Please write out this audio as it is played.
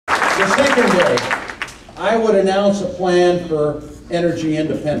The second day, I would announce a plan for energy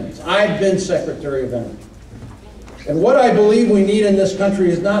independence. I've been Secretary of Energy. And what I believe we need in this country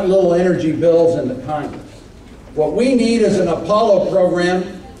is not little energy bills in the Congress. What we need is an Apollo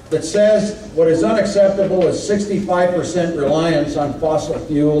program that says what is unacceptable is 65% reliance on fossil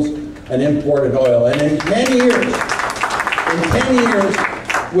fuels and imported oil. And in 10 years,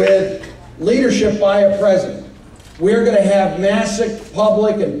 with leadership by a president, we're going to have massive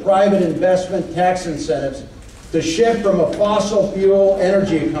public and private investment tax incentives to shift from a fossil fuel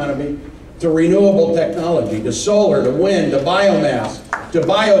energy economy to renewable technology, to solar, to wind, to biomass, to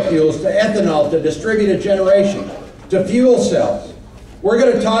biofuels, to ethanol, to distributed generation, to fuel cells. We're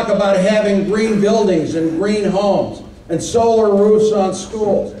going to talk about having green buildings and green homes and solar roofs on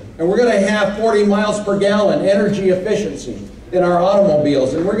schools. And we're going to have 40 miles per gallon energy efficiency in our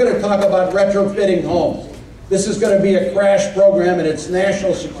automobiles. And we're going to talk about retrofitting homes. This is going to be a crash program, and it's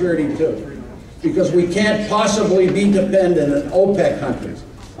national security too, because we can't possibly be dependent on OPEC countries,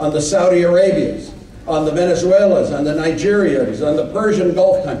 on the Saudi Arabias, on the Venezuelas, on the Nigerias, on the Persian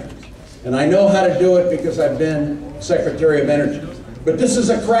Gulf countries. And I know how to do it because I've been Secretary of Energy. But this is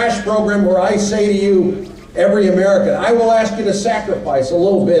a crash program where I say to you, every American, I will ask you to sacrifice a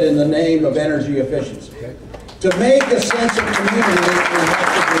little bit in the name of energy efficiency. Okay? To make a sense of community, we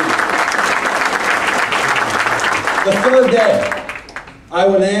have to do. The third day, I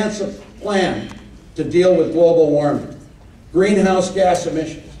would announce a plan to deal with global warming, greenhouse gas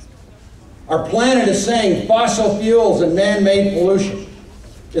emissions. Our planet is saying fossil fuels and man-made pollution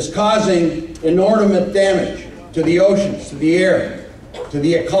is causing inordinate damage to the oceans, to the air, to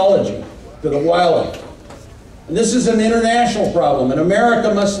the ecology, to the wildlife. And this is an international problem, and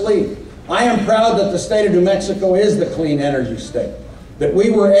America must lead. I am proud that the state of New Mexico is the clean energy state. That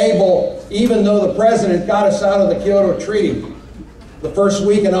we were able, even though the president got us out of the Kyoto Treaty the first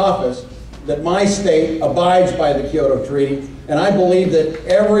week in office, that my state abides by the Kyoto Treaty, and I believe that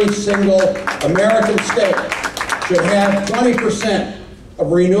every single American state should have 20%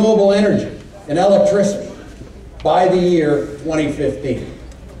 of renewable energy and electricity by the year 2015.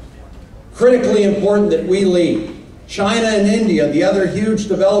 Critically important that we lead. China and India, the other huge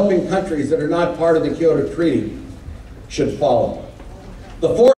developing countries that are not part of the Kyoto Treaty, should follow. The fourth